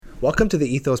Welcome to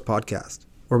the Ethos podcast,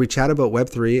 where we chat about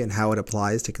Web3 and how it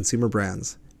applies to consumer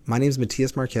brands. My name is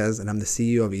Matias Marquez, and I'm the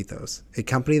CEO of Ethos, a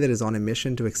company that is on a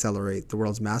mission to accelerate the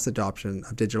world's mass adoption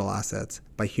of digital assets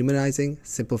by humanizing,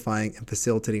 simplifying, and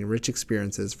facilitating rich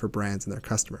experiences for brands and their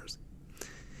customers.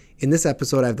 In this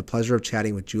episode, I have the pleasure of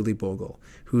chatting with Julie Bogle,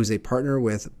 who is a partner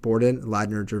with Borden,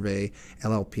 Ladner, Gervais,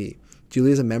 LLP.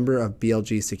 Julie is a member of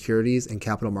BLG Securities and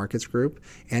Capital Markets Group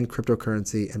and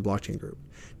Cryptocurrency and Blockchain Group.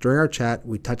 During our chat,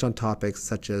 we touch on topics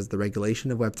such as the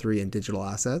regulation of Web3 and digital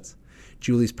assets,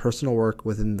 Julie's personal work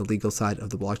within the legal side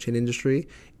of the blockchain industry,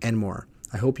 and more.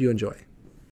 I hope you enjoy.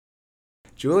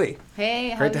 Julie.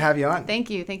 Hey. Great to have you on.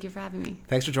 Thank you. Thank you for having me.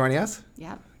 Thanks for joining us.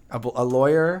 Yeah. A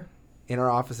lawyer in our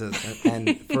offices,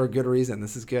 and for a good reason.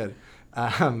 This is good.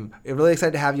 I'm really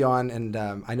excited to have you on, and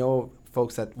I know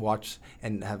folks that watch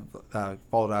and have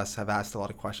followed us have asked a lot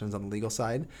of questions on the legal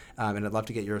side, and I'd love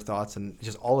to get your thoughts and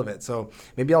just all of it. So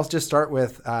maybe I'll just start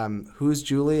with who's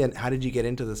Julie and how did you get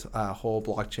into this whole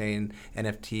blockchain,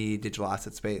 NFT, digital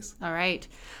asset space? All right.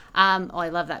 I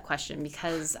love that question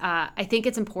because I think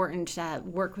it's important to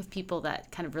work with people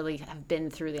that kind of really have been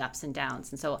through the ups and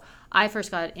downs. And so I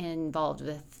first got involved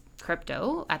with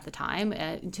crypto at the time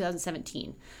in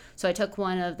 2017. So I took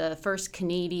one of the first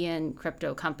Canadian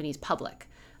crypto companies public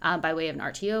by way of an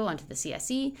RTO onto the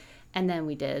CSE. And then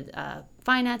we did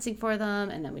financing for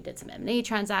them. And then we did some M&A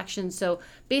transactions. So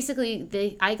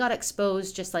basically, I got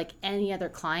exposed just like any other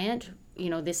client.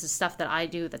 You know, this is stuff that I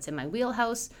do that's in my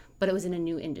wheelhouse, but it was in a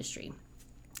new industry.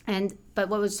 But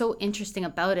what was so interesting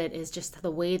about it is just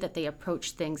the way that they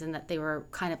approached things and that they were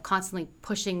kind of constantly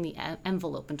pushing the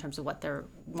envelope in terms of what they're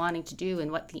wanting to do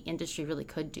and what the industry really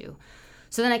could do.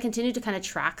 So then I continued to kind of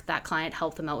track that client,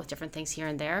 help them out with different things here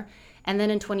and there. And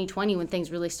then in 2020, when things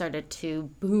really started to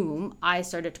boom, I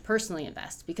started to personally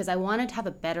invest because I wanted to have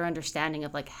a better understanding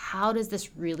of like, how does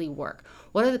this really work?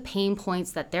 What are the pain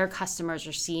points that their customers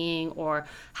are seeing? Or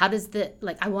how does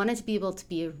I wanted to be able to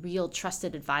be a real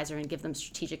trusted advisor and give them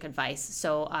strategic advice.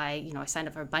 So I signed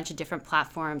up for a bunch of different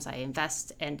platforms. I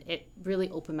invest, and it really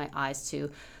opened my eyes to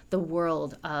the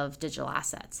world of digital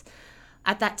assets.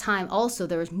 At that time, also,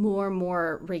 there was more and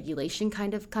more regulation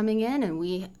kind of coming in, and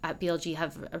we at BLG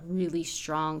have a really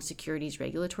strong securities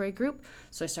regulatory group.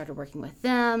 So I started working with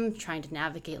them, trying to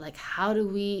navigate like how do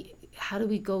we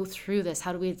go through this?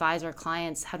 How do we advise our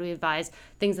clients? How do we advise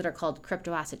things that are called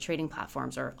crypto asset trading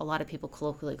platforms, or a lot of people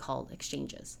colloquially call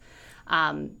exchanges?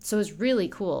 So it's really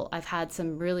cool. I've had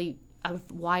a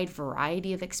wide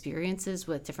variety of experiences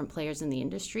with different players in the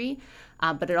industry,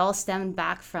 but it all stemmed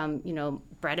back from,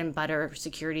 bread and butter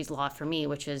securities law for me,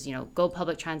 which is, go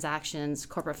public transactions,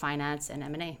 corporate finance, and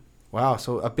M&A. Wow.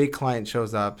 So a big client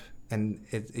shows up and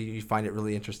you find it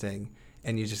really interesting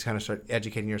and you just kind of start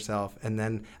educating yourself. And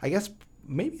then I guess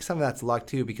maybe some of that's luck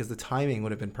too, because the timing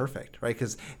would have been perfect, right?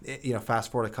 Because,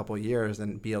 fast forward a couple of years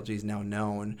and BLG is now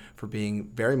known for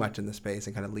being very much in the space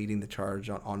and kind of leading the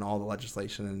charge on all the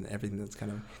legislation and everything that's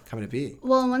kind of coming to be.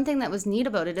 Well, one thing that was neat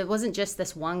about it wasn't just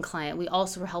this one client. We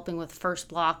also were helping with First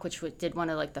Block, which did one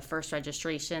of like the first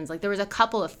registrations. Like there was a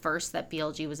couple of firsts that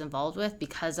BLG was involved with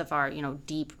because of our,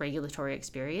 deep regulatory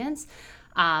experience.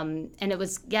 And it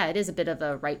is a bit of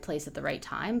a right place at the right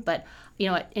time. But,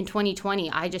 in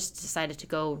 2020, I just decided to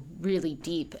go really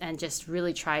deep and just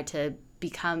really try to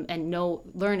become and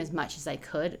learn as much as I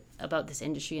could about this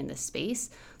industry and this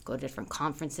space, go to different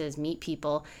conferences, meet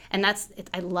people. And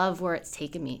I love where it's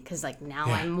taken me because now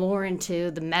I'm more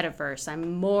into the metaverse.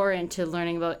 I'm more into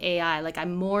learning about AI.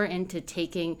 I'm more into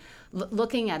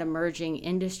looking at emerging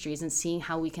industries and seeing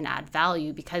how we can add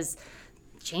value because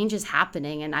change is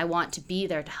happening, and I want to be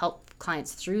there to help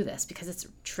clients through this because it's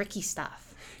tricky stuff.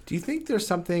 Do you think there's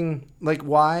something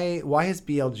why has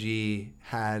BLG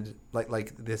had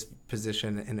this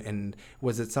position, and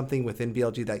was it something within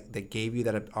BLG that gave you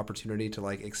that opportunity to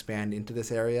expand into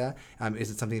this area? Is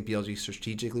it something that BLG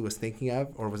strategically was thinking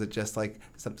of, or was it just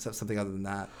something other than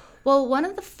that? Well, one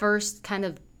of the first kind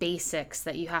of basics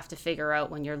that you have to figure out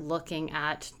when you're looking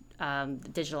at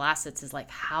digital assets is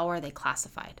how are they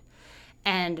classified?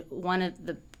 And one of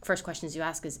the first questions you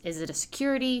ask is it a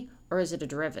security or is it a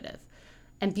derivative?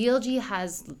 And BLG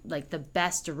has the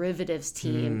best derivatives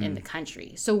team in the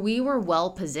country. So we were well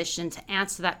positioned to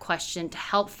answer that question, to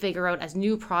help figure out as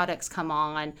new products come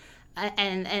on.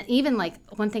 And even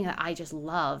one thing that I just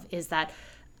love is that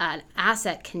an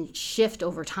asset can shift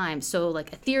over time. So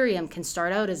Ethereum can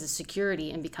start out as a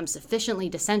security and become sufficiently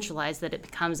decentralized that it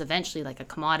becomes eventually a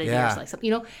commodity or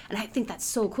something, and I think that's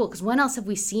so cool because when else have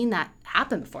we seen that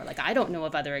happen before? I don't know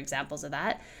of other examples of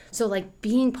that. So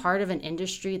being part of an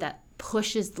industry that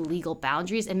pushes the legal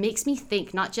boundaries, it makes me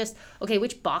think not just, okay,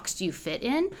 which box do you fit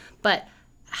in, but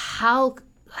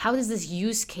how does this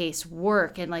use case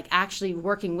work, and like actually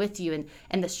working with you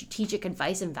and the strategic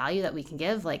advice and value that we can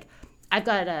give. Like I've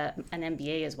got an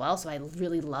MBA as well, so I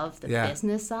really love the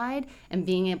business side, and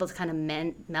being able to kind of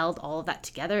meld all of that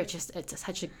together. It's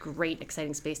such a great,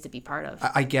 exciting space to be part of.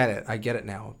 I get it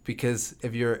now, because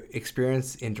of your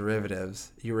experience in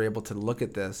derivatives, you were able to look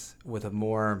at this with a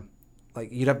more, like,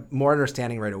 you'd have more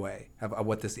understanding right away of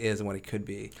what this is and what it could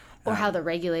be. Or how the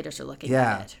regulators are looking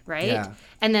at it, right? Yeah.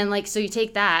 And then so you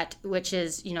take that, which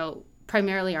is,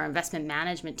 primarily our investment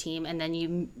management team, and then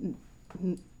you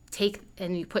take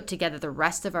and you put together the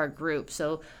rest of our group.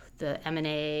 So the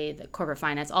M&A, the corporate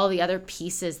finance, all the other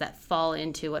pieces that fall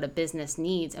into what a business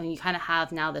needs. I mean, you kind of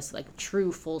have now this like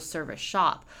true full service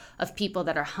shop of people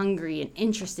that are hungry and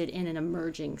interested in an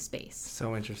emerging space.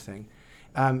 So interesting.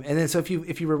 And then so if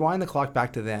you rewind the clock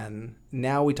back to then,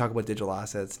 now we talk about digital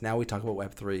assets, now we talk about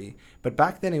Web3, but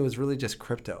back then it was really just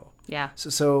crypto. Yeah.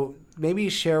 So maybe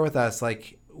share with us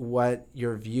like what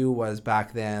your view was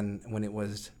back then when it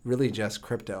was really just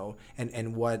crypto,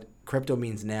 and what crypto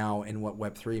means now and what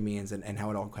Web3 means, and how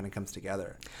it all kind of comes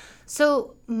together.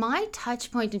 So my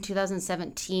touch point in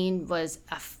 2017 was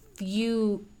a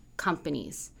few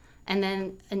companies, and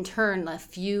then in turn a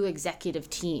few executive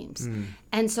teams.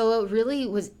 And so it really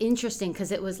was interesting,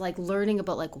 because it was like learning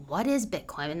about like what is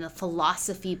Bitcoin and the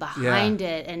philosophy behind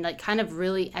it, and like kind of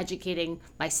really educating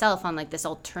myself on like this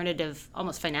alternative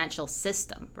almost financial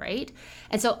system, right?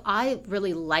 And so I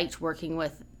really liked working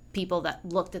with people that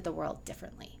looked at the world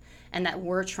differently, and that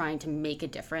were trying to make a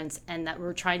difference, and that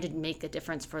were trying to make a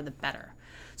difference for the better.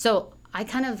 So I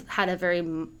kind of had a very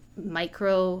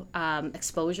micro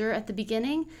exposure at the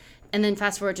beginning. And then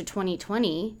fast forward to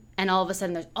 2020, and all of a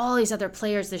sudden there's all these other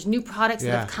players, there's new products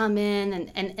that have come in,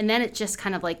 and then it just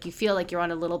kind of like you feel like you're on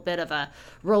a little bit of a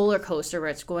roller coaster where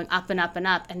it's going up and up and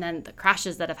up. And then the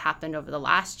crashes that have happened over the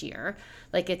last year,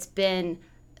 like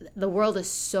the world is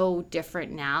so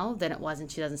different now than it was in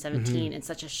 2017 in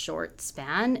such a short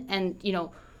span. And,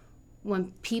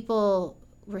 when people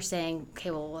were saying,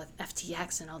 okay, well, with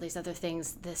FTX and all these other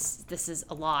things, this is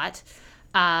a lot.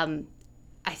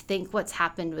 I think what's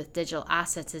happened with digital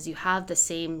assets is you have the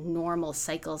same normal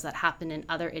cycles that happen in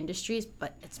other industries,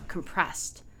 but it's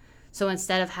compressed. So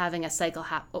instead of having a cycle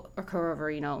occur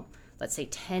over, let's say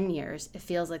 10 years, it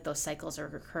feels like those cycles are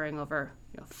occurring over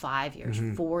 5 years,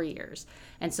 4 years.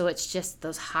 And so it's just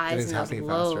those highs and those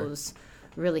lows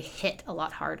really hit a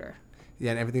lot harder. Yeah,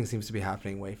 and everything seems to be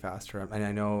happening way faster. And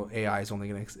I know AI is only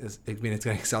going to, it's going to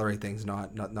accelerate things,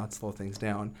 not slow things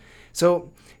down.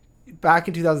 So back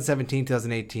in 2017,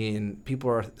 2018,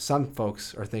 some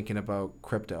folks are thinking about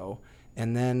crypto,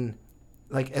 and then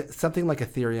like something like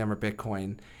Ethereum or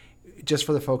Bitcoin. Just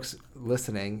for the folks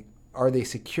listening, are they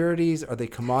securities? Are they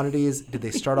commodities? Did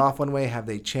they start off one way? Have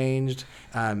they changed?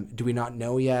 Do we not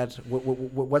know yet?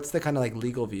 What's the kind of like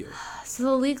legal view? So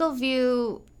the legal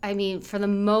view, I mean, for the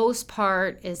most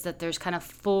part, is that there's kind of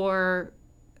 4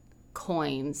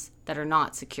 coins that are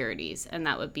not securities, and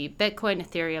that would be Bitcoin,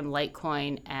 Ethereum,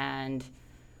 Litecoin, and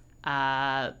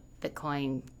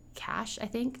Bitcoin Cash, I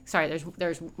think. Sorry,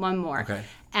 there's one more. Okay.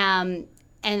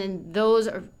 And those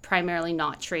are primarily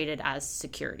not traded as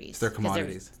securities. They're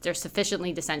commodities. They're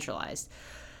sufficiently decentralized.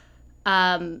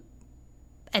 And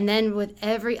then with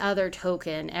every other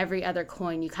token, every other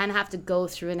coin, you kind of have to go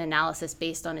through an analysis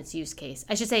based on its use case.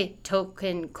 I should say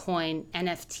token, coin,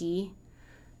 NFT.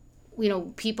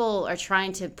 People are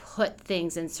trying to put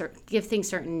things give things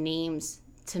certain names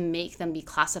to make them be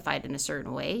classified in a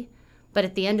certain way. But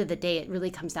at the end of the day, it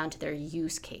really comes down to their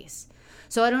use case.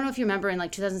 So I don't know if you remember in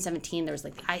like 2017, there was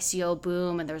like the ICO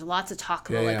boom, and there was lots of talk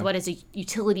about what is a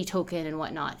utility token and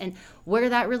whatnot. And where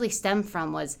that really stemmed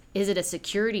from was, is it a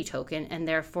security token, and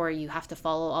therefore you have to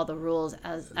follow all the rules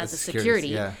as a security?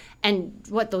 Yeah. And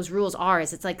what those rules are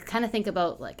is, it's like, kind of think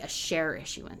about like a share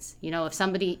issuance. If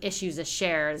somebody issues a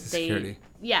share, security.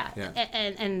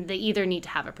 And they either need to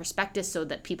have a prospectus so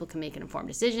that people can make an informed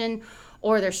decision,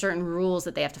 or there's certain rules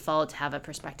that they have to follow to have a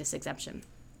prospectus exemption.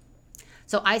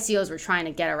 So ICOs were trying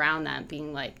to get around that,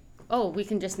 being like, oh, we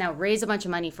can just now raise a bunch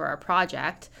of money for our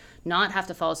project, not have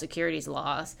to follow securities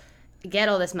laws, get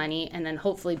all this money, and then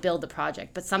hopefully build the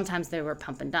project. But sometimes they were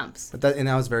pump and dumps. But that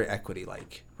was very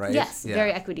equity-like, right? Yes,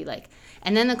 very equity-like.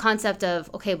 And then the concept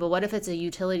of, okay, but what if it's a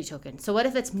utility token? So what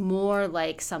if it's more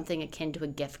like something akin to a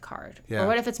gift card? Yeah. Or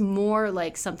what if it's more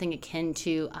like something akin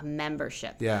to a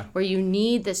membership? Yeah. Where you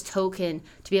need this token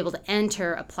to be able to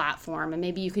enter a platform, and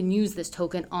maybe you can use this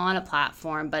token on a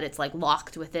platform, but it's like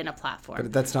locked within a platform.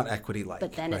 But that's not equity-like.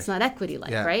 But then it's not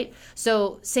equity-like, right?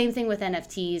 So same thing with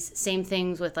NFTs, same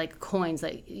things with like coins,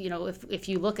 like, if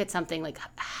you look at something like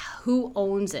who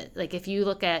owns it, like if you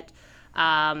look at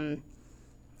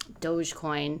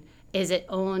Dogecoin, is it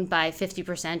owned by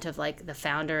 50% of like the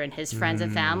founder and his friends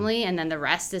and family, and then the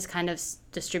rest is kind of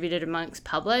distributed amongst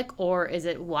public, or is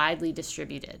it widely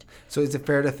distributed? So is it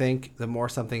fair to think the more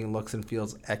something looks and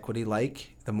feels equity-like,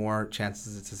 the more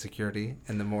chances it's a security,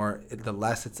 and the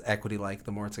less it's equity-like,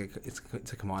 the more it's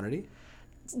a commodity?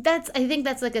 I think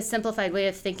that's like a simplified way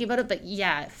of thinking about it, but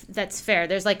yeah, that's fair.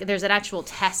 There's an actual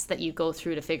test that you go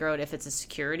through to figure out if it's a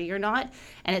security or not,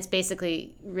 and it's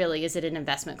basically really, is it an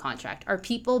investment contract? Are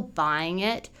people buying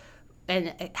it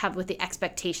and have with the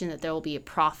expectation that there will be a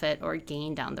profit or a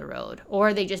gain down the road, or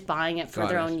are they just buying it for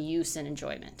their own use and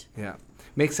enjoyment? Yeah,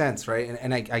 makes sense, right?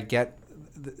 And I get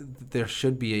there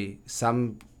should be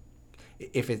some.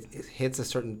 If it hits a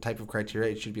certain type of criteria,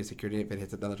 it should be a security. If it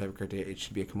hits another type of criteria, it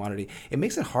should be a commodity. It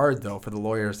makes it hard, though, for the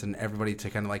lawyers and everybody to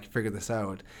kind of like figure this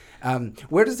out.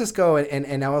 Where does this go?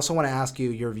 And I also want to ask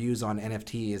you your views on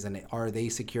NFTs, and are they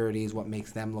securities? What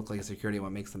makes them look like a security?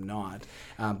 What makes them not?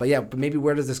 But maybe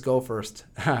where does this go first?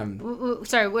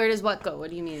 Sorry, where does what go? What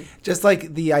do you mean? Just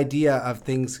like the idea of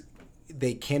things,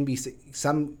 they can be,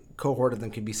 some cohort of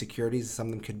them could be securities, some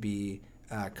of them could be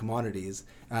commodities.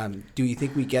 Do you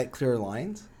think we get clear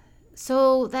lines?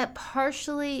 So that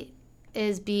partially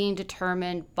is being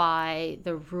determined by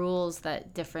the rules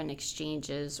that different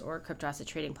exchanges or crypto asset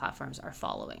trading platforms are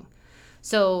following.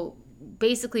 So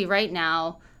basically right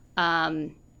now,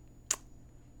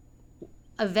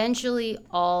 eventually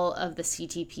all of the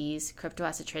CTPs, crypto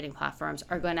asset trading platforms,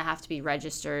 are going to have to be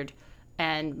registered,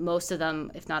 and most of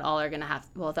them, if not all, are going to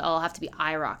they'll all have to be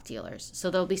IROC dealers. So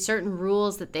there'll be certain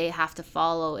rules that they have to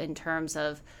follow in terms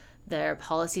of their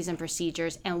policies and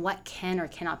procedures and what can or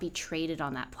cannot be traded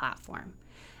on that platform.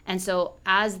 And so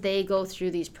as they go through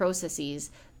these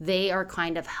processes, they are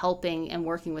kind of helping and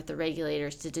working with the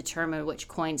regulators to determine which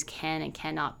coins can and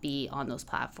cannot be on those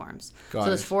platforms. So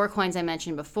those 4 coins I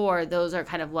mentioned before, those are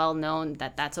kind of well known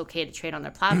that that's okay to trade on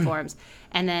their platforms.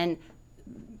 And then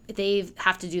they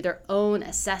have to do their own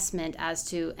assessment as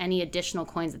to any additional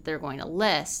coins that they're going to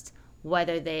list,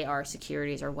 whether they are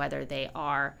securities or whether they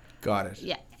are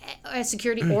a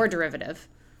security or derivative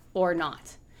or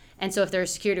not. And so if they're a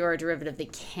security or a derivative, they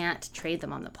can't trade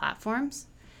them on the platforms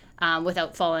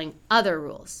without following other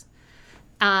rules.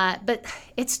 But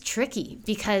it's tricky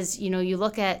because, you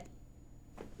look at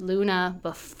Luna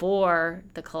before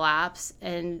the collapse,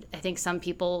 and I think some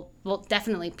people,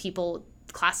 definitely people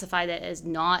classified it as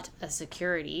not a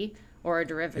security or a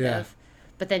derivative. Yeah.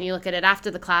 But then you look at it after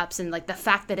the collapse, and like the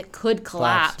fact that it could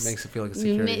collapse makes it feel like a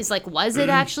security. It's like, was it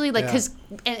actually? Like, because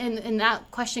and that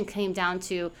question came down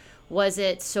to, was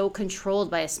it so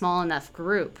controlled by a small enough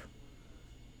group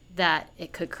that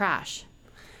it could crash?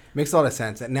 Makes a lot of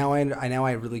sense. And now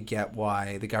I really get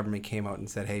why the government came out and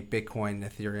said, hey, Bitcoin and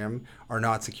Ethereum are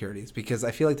not securities, because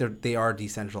I feel like they are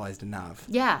decentralized enough.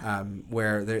 Yeah.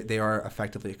 Where they are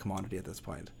effectively a commodity at this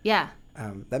point. Yeah.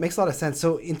 That makes a lot of sense.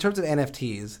 So in terms of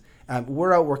NFTs,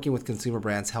 we're out working with consumer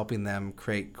brands, helping them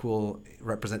create cool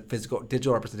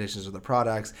digital representations of their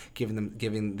products,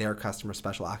 giving their customers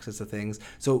special access to things.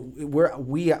 So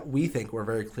we think we're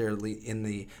very clearly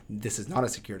in this is not a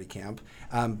security camp,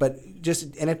 but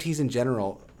just NFTs in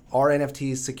general. Are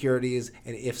NFTs securities?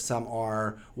 And if some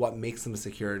are, what makes them a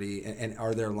security? And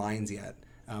are there lines yet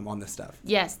on this stuff?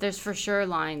 Yes, there's for sure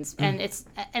lines. And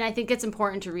I think it's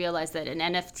important to realize that an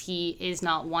NFT is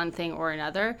not one thing or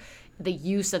another. The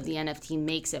use of the NFT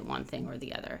makes it one thing or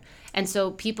the other. And so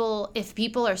if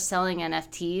people are selling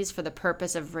NFTs for the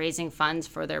purpose of raising funds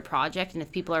for their project, and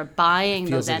if people are buying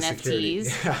those NFTs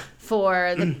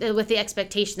with the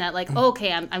expectation that like,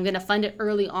 okay, I'm going to fund it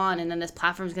early on, and then this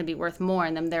platform is going to be worth more,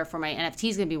 and then therefore my NFT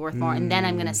is going to be worth more, and then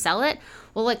I'm going to sell it.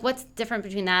 Well, like, what's different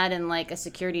between that and like a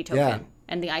security token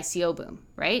and the ICO boom,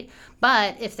 right?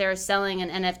 But if they're selling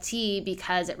an NFT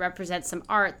because it represents some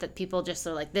art that people just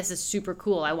are like, this is super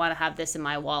cool, I want to have this in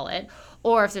my wallet,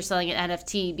 or if they're selling an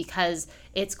NFT because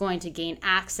it's going to gain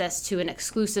access to an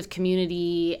exclusive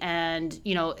community and,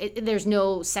 there's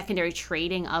no secondary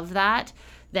trading of that,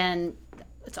 then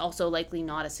it's also likely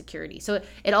not a security. So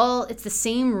it's the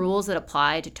same rules that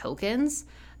apply to tokens.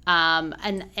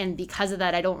 And because of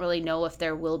that, I don't really know if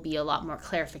there will be a lot more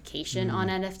clarification on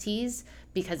NFTs,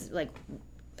 because like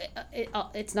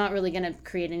it's not really going to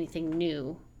create anything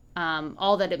new.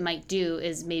 All that it might do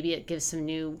is maybe it gives some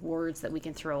new words that we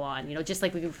can throw on, just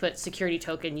like we could put security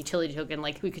token, utility token,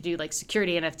 like we could do like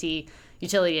security NFT,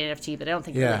 utility NFT, but I don't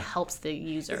think it really helps the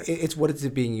user. It's what it's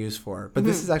being used for. But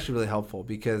this is actually really helpful,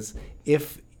 because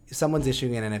if someone's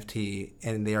issuing an NFT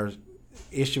and they are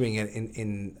issuing it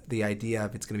in the idea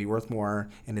of it's going to be worth more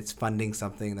and it's funding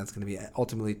something that's going to be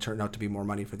ultimately turn out to be more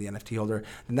money for the NFT holder,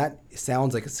 then that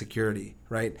sounds like a security,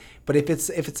 right? But if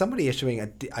it's somebody issuing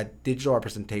a digital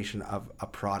representation of a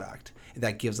product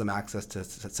that gives them access to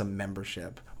some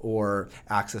membership or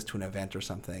access to an event or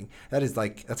something, that's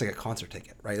like a concert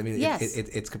ticket, right? I mean, yes.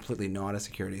 It's completely not a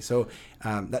security. So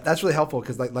that's really helpful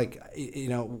because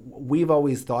we've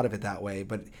always thought of it that way,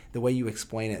 but the way you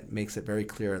explain it makes it very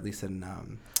clear, at least in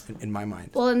my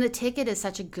mind. Well, and the ticket is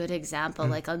such a good example.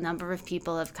 Like a number of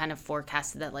people have kind of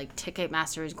forecasted that like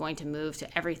Ticketmaster is going to move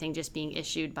to everything just being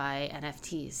issued by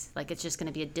NFTs. Like it's just going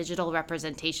to be a digital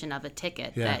representation of a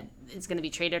ticket that is going to be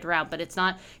traded around, but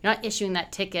you're not issuing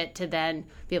that ticket to then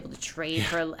be able to trade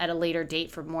at a later date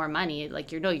for more money.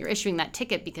 Like you're issuing that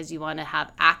ticket because you want to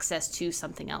have access to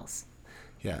something else.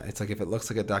 Yeah, it's like if it looks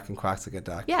like a duck and quacks like a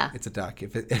duck, it's a duck.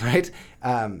 Right?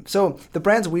 So the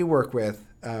brands we work with,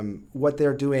 what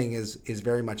they're doing is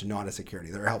very much not a security.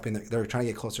 They're they're trying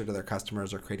to get closer to their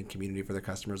customers or creating community for their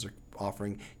customers or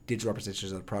offering digital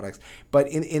representations of the products. But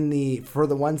for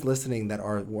the ones listening that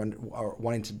are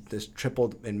wanting to just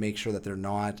triple and make sure that they're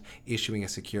not issuing a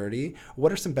security,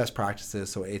 what are some best practices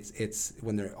so it's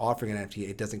when they're offering an NFT,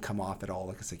 it doesn't come off at all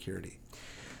like a security?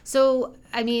 So,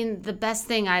 I mean, the best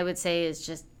thing I would say is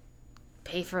just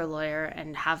pay for a lawyer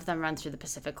and have them run through the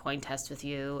Pacific Coin test with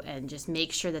you and just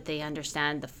make sure that they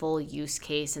understand the full use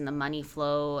case and the money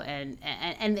flow and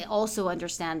they also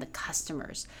understand the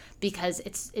customers, because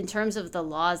it's in terms of the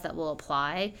laws that will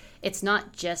apply, it's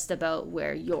not just about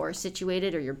where you're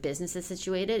situated or your business is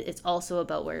situated, it's also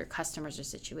about where your customers are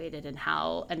situated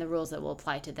and the rules that will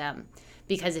apply to them.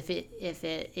 Because if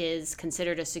it is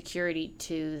considered a security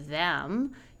to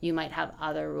them, you might have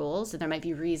other rules, and there might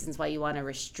be reasons why you want to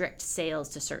restrict sales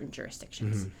to certain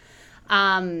jurisdictions.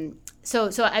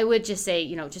 So I would just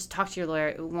say, just talk to your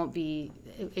lawyer.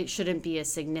 It shouldn't be a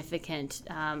significant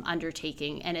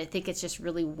undertaking, and I think it's just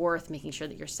really worth making sure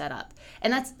that you're set up.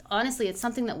 And that's honestly, it's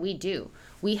something that we do.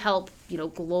 We help,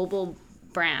 global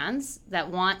brands that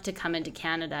want to come into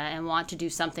Canada and want to do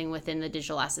something within the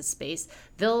digital asset space.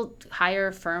 They'll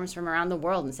hire firms from around the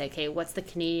world and say, okay, what's the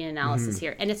Canadian analysis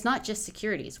here? And it's not just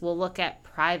securities. We'll look at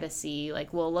privacy,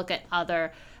 like we'll look at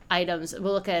other items.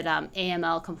 We'll look at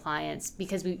AML compliance,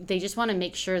 because they just want to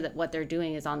make sure that what they're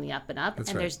doing is on the up and up.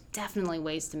 That's right. There's definitely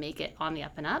ways to make it on the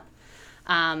up and up.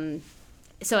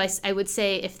 So I would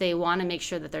say if they want to make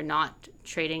sure that they're not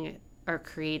trading or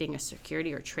creating a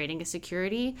security or trading a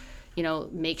security,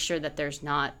 make sure that there's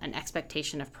not an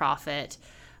expectation of profit.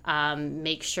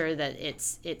 Make sure that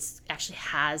it's actually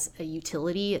has a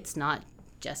utility. It's not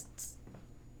just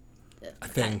a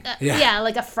thing.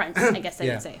 Like a front, I guess I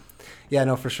would say. Yeah,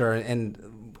 no, for sure.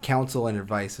 And counsel and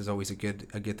advice is always a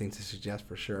good thing to suggest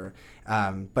for sure.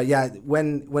 But yeah,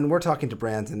 when we're talking to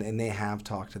brands and they have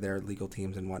talked to their legal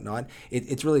teams and whatnot,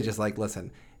 it's really just like,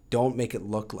 listen, don't make it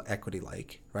look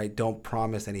equity-like, right? Don't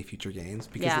promise any future gains,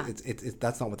 because it's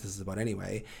that's not what this is about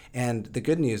anyway. And the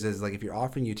good news is, like, if you're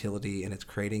offering utility and it's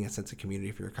creating a sense of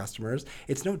community for your customers,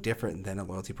 it's no different than a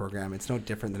loyalty program. It's no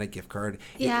different than a gift card,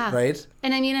 right?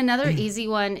 And I mean, another easy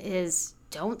one is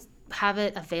don't have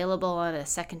it available on a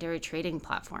secondary trading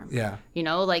platform.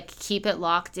 Keep it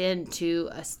locked into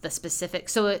the specific.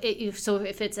 So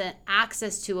if it's an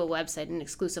access to a website, an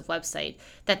exclusive website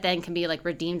that then can be like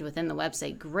redeemed within the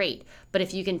website, great. But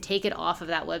if you can take it off of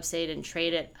that website and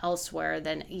trade it elsewhere,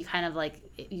 then you kind of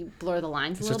you blur the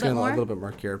lines a little bit more. A little bit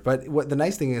murkier. But what the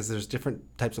nice thing is, there's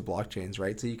different types of blockchains,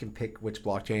 right? So you can pick which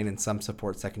blockchain, and some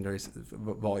support secondary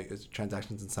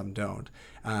transactions and some don't.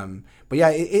 But yeah,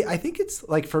 I think it's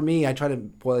like, for me, I try to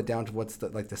boil it down to what's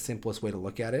the simplest way to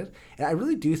look at it. And I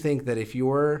really do think that if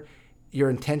your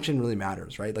intention really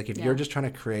matters, right? Like if you're just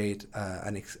trying to create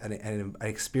an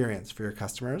experience for your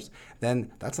customers,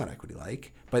 then that's not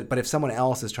equity-like. But if someone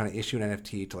else is trying to issue an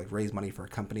NFT to raise money for a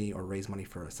company or raise money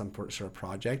for some sort of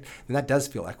project, then that does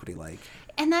feel equity-like.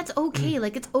 And that's okay.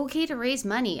 It's okay to raise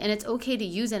money, and it's okay to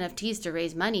use NFTs to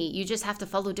raise money. You just have to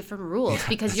follow different rules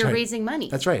because you're raising money.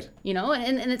 That's right.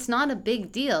 And it's not a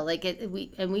big deal.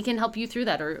 We can help you through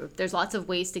that, or there's lots of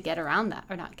ways to get around that,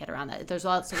 or not get around that. There's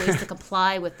lots of ways to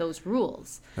comply with those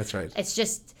rules. That's right. It's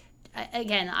just,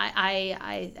 again,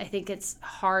 I think it's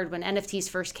hard. When NFTs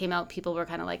first came out, people were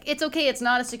kind of like, it's okay, it's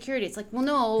not a security. It's like, well,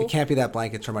 no. It can't be that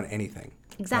blanket term on anything.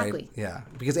 Exactly. Right? Yeah,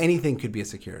 because anything could be a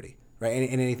security, right?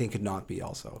 And anything could not be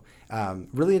also.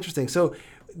 Really interesting. So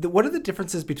what are the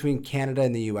differences between Canada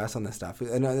and the U.S. on this stuff?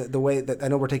 And the way that I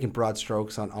know we're taking broad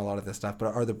strokes on a lot of this stuff,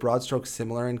 but are the broad strokes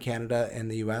similar in Canada and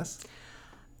the U.S.?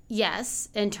 Yes,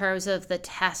 in terms of the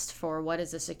test for what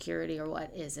is a security or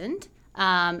what isn't.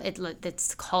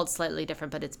 It's called slightly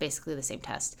different, but it's basically the same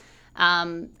test.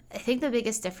 I think the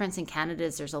biggest difference in Canada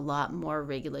is there's a lot more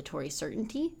regulatory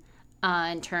certainty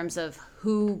in terms of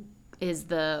who is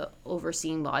the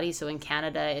overseeing body. So in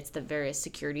Canada, it's the various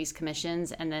securities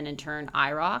commissions, and then in turn,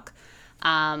 IROC.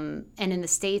 And in the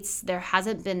States, there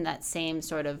hasn't been that same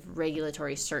sort of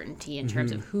regulatory certainty in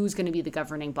terms of who's going to be the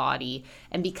governing body.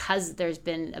 And because there's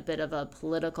been a bit of a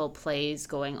political plays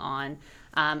going on,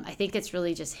 I think it's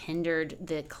really just hindered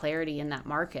the clarity in that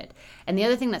market. And the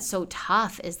other thing that's so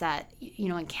tough is that,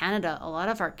 in Canada, a lot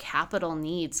of our capital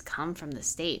needs come from the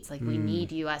States. Like we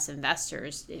need U.S.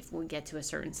 investors if we get to a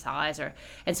certain size,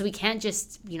 and so we can't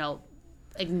just,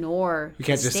 ignore. We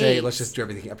can't just say, let's just do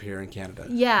everything up here in Canada.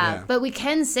 Yeah, but we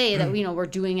can say that, we're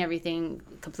doing everything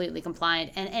completely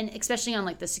compliant. And especially on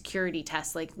like the security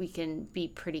test, like we can be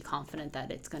pretty confident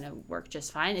that it's going to work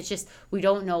just fine. It's just, we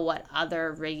don't know what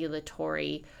other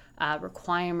regulatory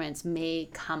requirements may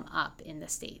come up in the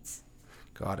States.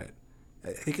 Got it.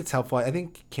 I think it's helpful. I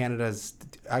think Canada's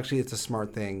actually, it's a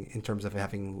smart thing in terms of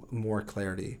having more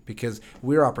clarity, because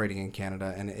we're operating in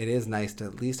Canada, and it is nice to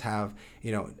at least have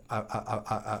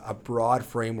a broad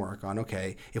framework on,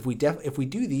 okay, if we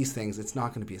do these things, it's not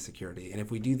going to be a security, and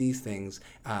if we do these things,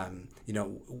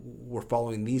 we're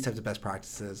following these types of best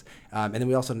practices, and then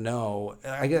we also know.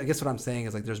 I guess what I'm saying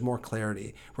is like there's more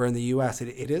clarity. Where in the U.S.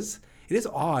 it is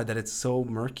odd that it's so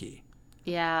murky.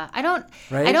 Yeah, I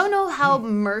don't know how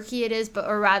murky it is,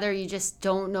 or rather you just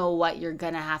don't know what you're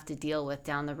going to have to deal with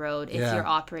down the road if you're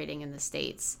operating in the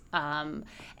States. And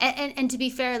to be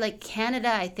fair, like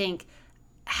Canada, I think,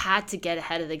 had to get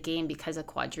ahead of the game because of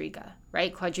Quadriga,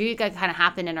 right? Quadriga kind of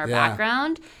happened in our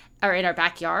background, or in our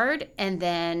backyard, and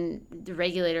then the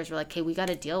regulators were like, okay, we got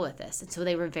to deal with this. And so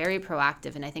they were very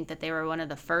proactive, and I think that they were one of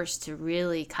the first to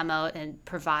really come out and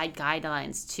provide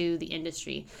guidelines to the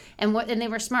industry. And they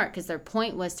were smart, because their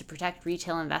point was to protect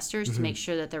retail investors, to make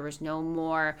sure that there was no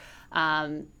more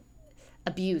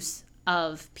abuse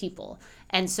of people.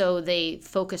 And so they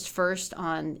focused first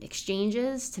on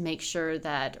exchanges to make sure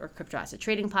that, or crypto asset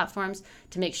trading platforms,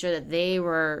 to make sure that they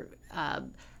were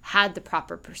had the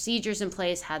proper procedures in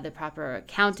place, had the proper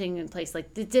accounting in place,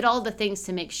 like they did all the things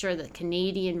to make sure that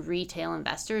Canadian retail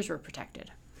investors were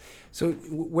protected. So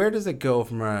where does it go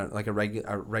from a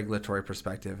regulatory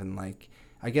perspective? And like,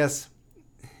 I guess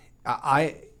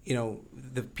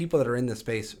the people that are in this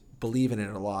space believe in it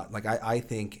a lot. Like I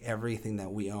think everything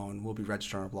that we own will be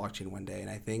registered on a blockchain one day, and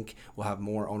I think we'll have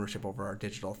more ownership over our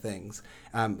digital things.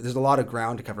 There's a lot of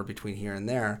ground to cover between here and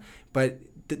there, but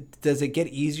does it get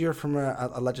easier from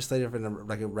a legislative and a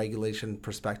regulation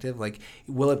perspective? Like,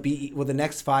 will the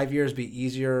next 5 years be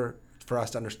easier for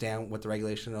us to understand what the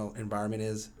regulational environment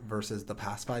is versus the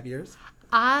past 5 years?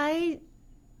 I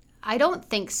don't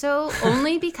think so,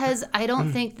 only because I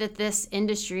don't think that this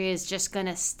industry is just going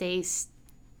to stay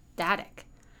static,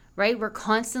 right? We're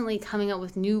constantly coming up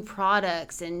with new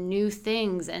products and new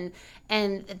things, and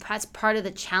that's part of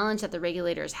the challenge that the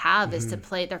regulators have is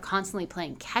they're constantly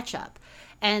playing catch up.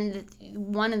 And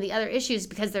one of the other issues,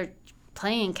 because they're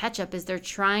playing catch up, is they're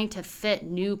trying to fit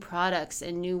new products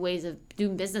and new ways of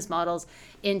doing business models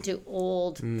into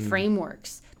old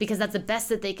frameworks, because that's the best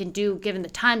that they can do given the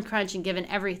time crunch and given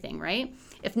everything, right?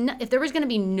 If there was going to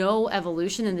be no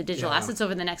evolution in the digital assets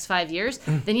over the next 5 years,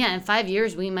 then in 5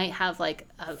 years we might have like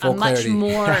a much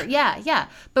more,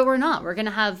 but we're not. We're going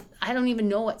to have, I don't even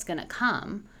know what's going to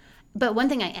come. But one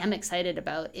thing I am excited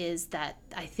about is that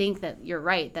I think that you're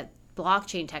right, that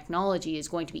blockchain technology is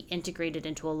going to be integrated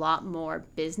into a lot more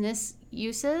business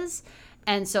uses.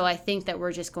 And so I think that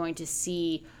we're just going to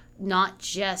see not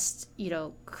just,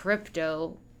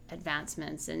 crypto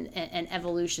advancements and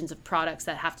evolutions of products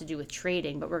that have to do with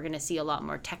trading, but we're going to see a lot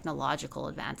more technological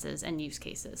advances and use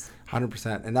cases.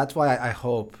 100%. And that's why I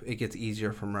hope it gets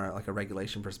easier from a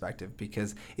regulation perspective,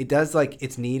 because it does,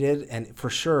 it's needed. And for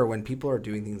sure, when people are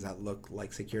doing things that look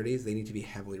like securities, they need to be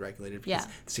heavily regulated, because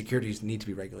securities need to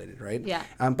be regulated, right? Yeah.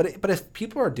 But if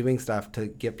people are doing stuff to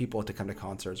get people to come to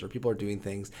concerts, or people are doing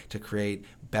things to create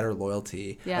better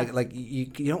loyalty, you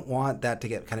don't want that to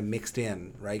get kind of mixed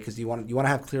in, right? Because you want to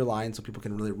have clear lines so people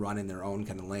can really run in their own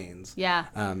kind of lanes. Yeah.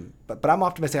 But I'm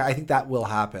optimistic. I think that will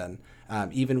happen,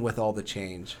 even with all the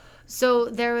change. So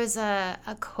there was a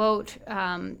quote,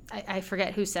 I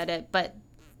forget who said it, but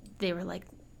they were like,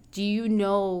 do you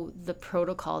know the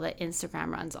protocol that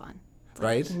Instagram runs on?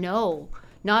 Right. No,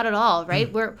 not at all,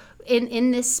 right? We're in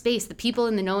this space, the people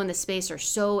in the know in this space are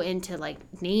so into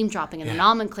name dropping and the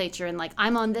nomenclature and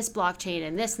I'm on this blockchain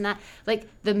and this and that. Like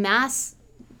the mass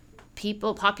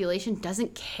population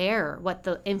doesn't care what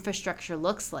the infrastructure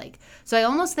looks like. So I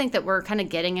almost think that we're kind of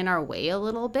getting in our way a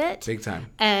little bit. Big time.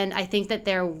 And I think that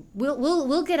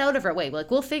we'll get out of our way.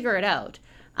 Like, we'll figure it out.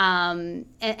 And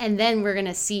then we're going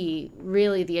to see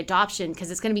really the adoption, because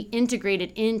it's going to be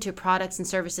integrated into products and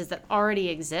services that already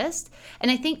exist. And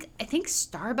I think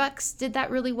Starbucks did that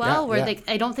really well,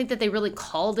 I don't think that they really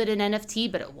called it an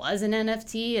NFT, but it was an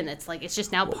NFT, and it's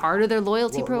just now part of their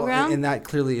loyalty program. And that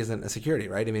clearly isn't a security,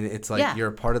 right? I mean, it's like you're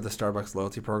a part of the Starbucks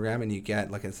loyalty program, and you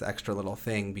get like this extra little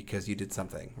thing because you did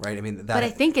something, right? I mean, but I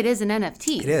think it is an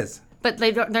NFT. It is. But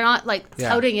they're not like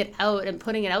touting it out and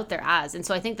putting it out there as. And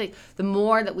so I think that the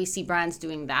more that we see brands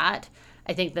doing that,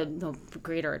 I think the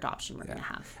greater adoption we're going to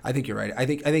have. I think you're right. I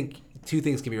think two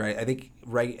things can be right. I think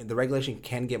the regulation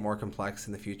can get more complex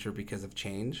in the future because of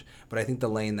change, but I think the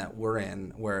lane that we're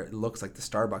in, where it looks like the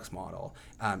Starbucks model,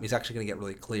 is actually going to get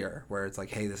really clear, where it's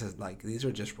like, hey, this is like, these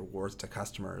are just rewards to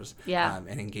customers, and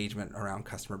engagement around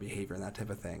customer behavior and that type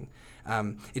of thing.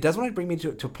 It does want to bring me to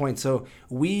a point. So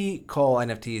we call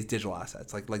NFTs digital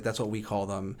assets. Like that's what we call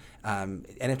them.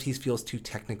 NFTs feels too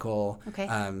technical. Okay.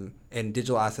 And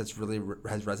digital assets really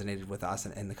has resonated with us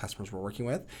and the customers we're working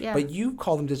with. Yeah. But you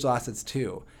call them digital assets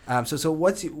too. So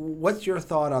what's your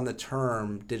thought on the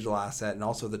term digital asset, and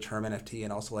also the term NFT,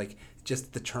 and also like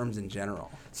just the terms in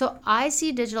general? So I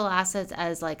see digital assets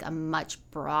as like a much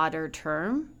broader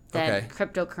term than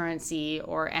cryptocurrency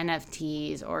or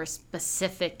NFTs or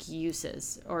specific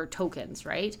uses or tokens,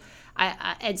 right?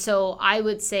 And so I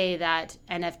would say that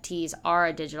NFTs are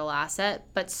a digital asset,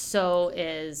 but so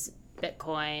is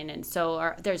Bitcoin, and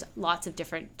so there's lots of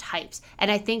different types. And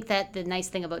I think that the nice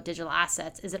thing about digital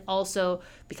assets is it also,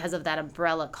 because of that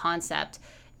umbrella concept,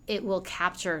 it will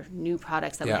capture new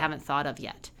products that we haven't thought of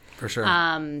yet. For sure.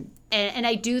 And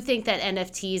I do think that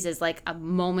NFTs is like a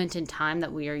moment in time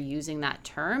that we are using that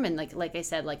term, and like I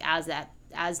said, like as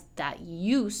that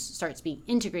use starts being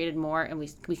integrated more, and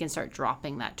we can start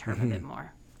dropping that term a bit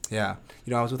more. Yeah.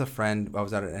 I was with a friend. I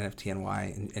was out at NFT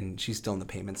NY, and she's still in the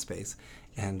payment space.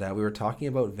 And we were talking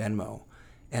about Venmo.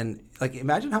 And like,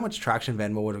 imagine how much traction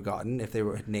Venmo would have gotten if they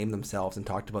had named themselves and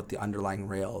talked about the underlying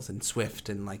rails and Swift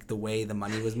and like the way the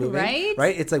money was moving.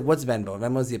 Right? It's like, what's Venmo?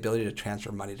 Venmo is the ability to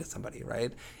transfer money to somebody,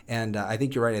 right? And I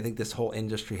think you're right. I think this whole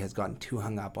industry has gotten too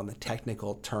hung up on the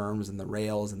technical terms and the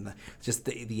rails and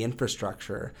the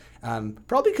infrastructure.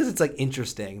 Probably because it's like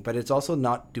interesting, but it's also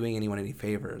not doing anyone any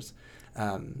favors.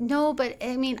 No, but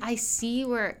I mean, I see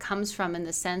where it comes from, in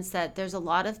the sense that there's a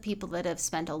lot of people that have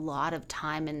spent a lot of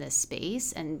time in this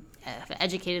space and have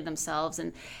educated themselves,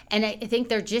 and I think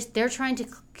they're trying to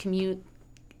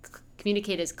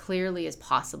communicate as clearly as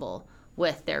possible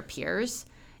with their peers.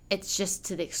 It's just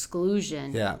to the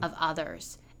exclusion of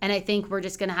others. And I think we're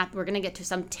gonna get to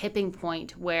some tipping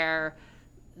point where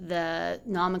the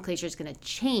nomenclature is going to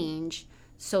change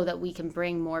so that we can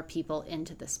bring more people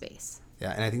into the space.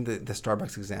 Yeah, and I think the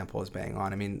Starbucks example is bang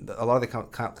on. I mean, a lot of the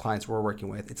clients we're working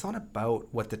with, it's not about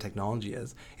what the technology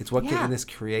is. It's what can this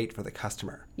create for the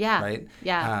customer. Yeah. Right?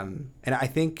 Yeah. And I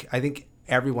think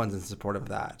everyone's in support of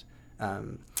that.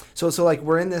 So like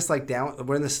we're in this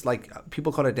like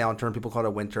people call it a downturn, people call it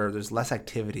a winter. There's less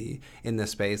activity in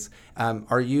this space.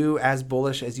 Are you as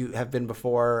bullish as you have been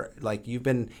before? Like, you've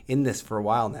been in this for a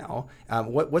while now.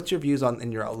 What's your views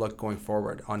in your outlook going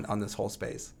forward on this whole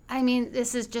space? I mean,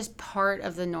 this is just part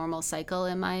of the normal cycle,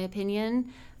 in my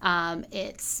opinion.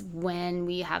 It's when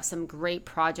we have some great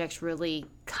projects really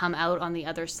come out on the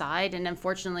other side, and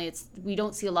unfortunately, we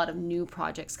don't see a lot of new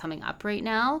projects coming up right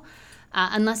now.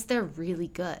 Unless they're really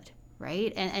good,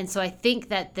 right? And so I think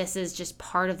that this is just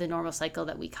part of the normal cycle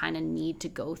that we kind of need to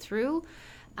go through.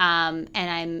 And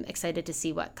I'm excited to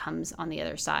see what comes on the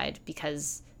other side,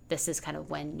 because this is kind of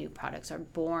when new products are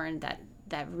born that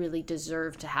really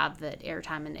deserve to have the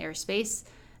airtime and airspace,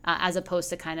 as opposed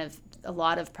to kind of a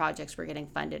lot of projects were getting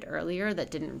funded earlier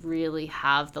that didn't really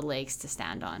have the legs to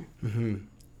stand on. Mm-hmm.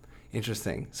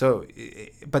 Interesting. So,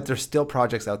 but there's still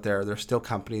projects out there. There's still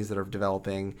companies that are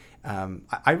developing.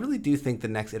 I really do think the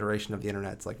next iteration of the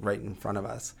internet's like right in front of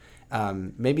us.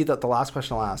 Maybe the last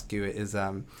question I'll ask you is,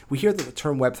 we hear the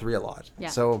term Web3 a lot. Yeah.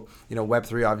 So,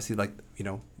 Web3, obviously, like,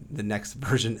 the next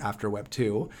version after Web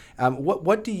 2.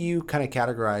 What do you kind of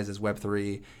categorize as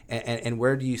Web3, and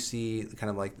where do you see kind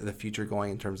of like the future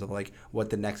going in terms of like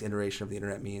what the next iteration of the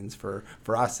internet means for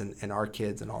us and our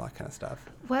kids and all that kind of stuff?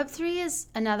 Web3 is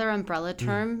another umbrella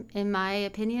term, in my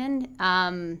opinion.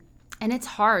 And it's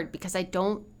hard because I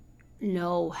don't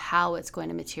know how it's going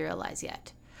to materialize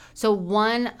yet. So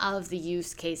one of the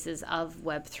use cases of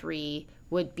Web3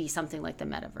 would be something like the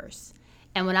metaverse.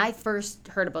 And when I first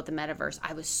heard about the metaverse,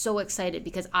 I was so excited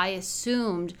because I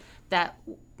assumed that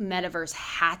metaverse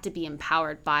had to be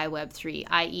empowered by Web3,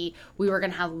 i.e. we were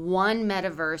going to have one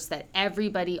metaverse that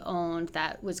everybody owned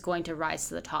that was going to rise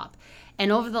to the top.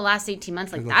 And over the last 18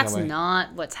 months, like that's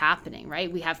not what's happening,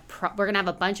 right? We're going to have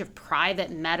a bunch of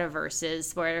private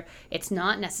metaverses where it's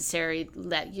not necessary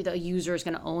that the user is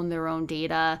going to own their own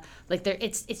data. Like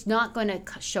it's not going to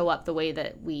show up the way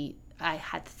that I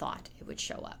had thought it would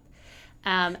show up.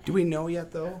 Do we know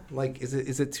yet though? Like,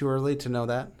 is it too early to know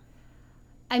that?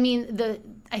 I mean,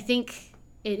 I think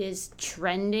it is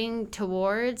trending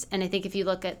towards, and I think if you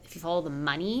follow the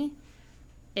money,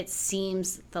 it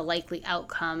seems the likely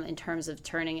outcome in terms of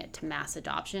turning it to mass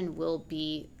adoption will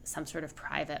be some sort of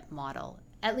private model,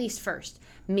 at least first.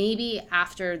 Maybe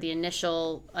after the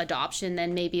initial adoption,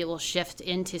 then maybe it will shift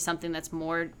into something that's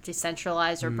more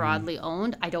decentralized or broadly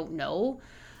owned. I don't know.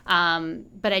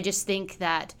 But I just think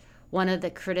that one of the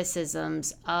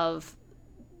criticisms of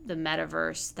the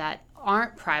metaverse that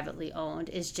aren't privately owned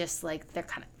is just like they're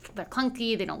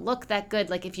clunky, they don't look that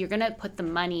good. Like if you're going to put the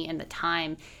money and the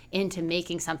time into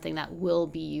making something that will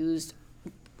be used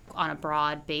on a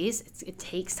broad base, it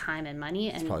takes time and money.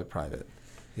 It's probably private.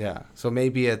 Yeah. So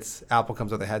maybe it's Apple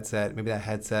comes with a headset. Maybe that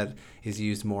headset is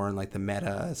used more in like the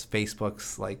Meta's,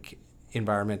 Facebook's like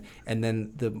environment, and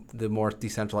then the more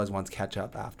decentralized ones catch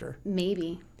up after.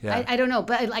 Maybe. Yeah. I don't know,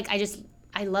 but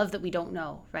I love that we don't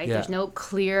know, right? Yeah. There's no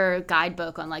clear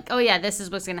guidebook on like, oh yeah, this is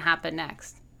what's going to happen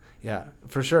next. Yeah,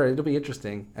 for sure. It'll be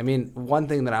interesting. I mean, one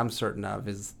thing that I'm certain of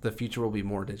is the future will be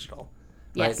more digital.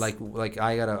 Right? Yes. Like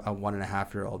I got a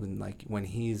 1.5-year-old, and like when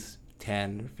he's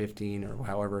 10 or 15 or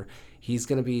however, he's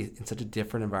going to be in such a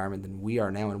different environment than we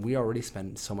are now, and we already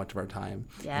spend so much of our time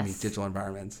in these digital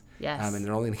environments. Yes. And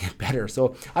they're only going to get better.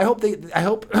 So I hope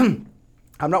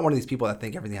I'm not one of these people that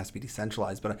think everything has to be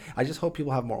decentralized, but I just hope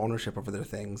people have more ownership over their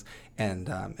things, and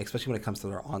especially when it comes to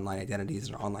their online identities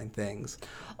and their online things.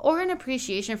 Or an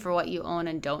appreciation for what you own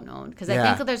and don't own. Because I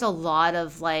think that there's a lot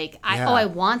of like, I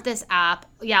want this app.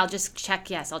 Yeah, I'll just check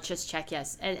yes.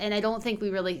 And I don't think we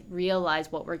really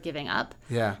realize what we're giving up.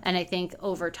 Yeah. And I think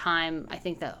over time,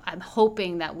 I'm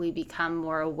hoping that we become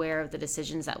more aware of the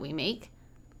decisions that we make.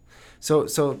 So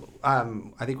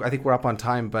I think we're up on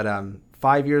time, but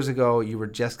 5 years ago, you were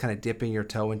just kind of dipping your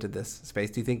toe into this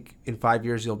space. Do you think in 5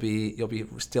 years you'll be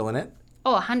still in it?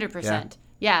 Oh, 100%.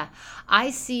 Yeah. I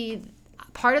see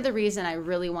part of the reason I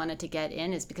really wanted to get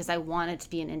in is because I wanted to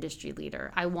be an industry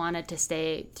leader. I wanted to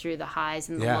stay through the highs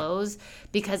and the lows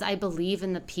because I believe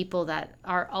in the people that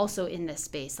are also in this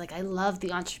space. Like I love the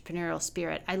entrepreneurial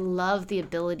spirit. I love the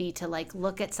ability to like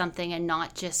look at something and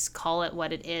not just call it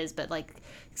what it is, but like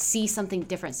see something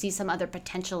different, see some other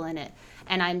potential in it.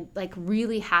 And I'm like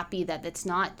really happy that it's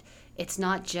not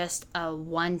just a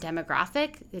one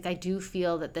demographic. Like I do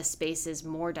feel that this space is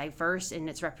more diverse in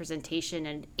its representation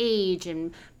and age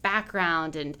and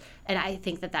background, and I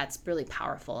think that that's really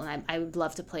powerful. And I would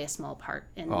love to play a small part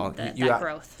in that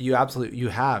growth. You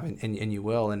have, and you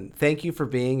will. And thank you for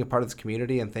being a part of this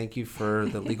community, and thank you for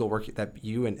the legal work that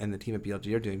you and the team at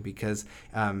BLG are doing, because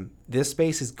this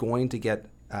space is going to get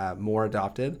more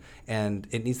adopted, and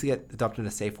it needs to get adopted in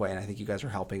a safe way, and I think you guys are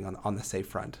helping on the safe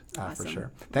front. Awesome. For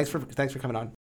sure. Thanks for coming on.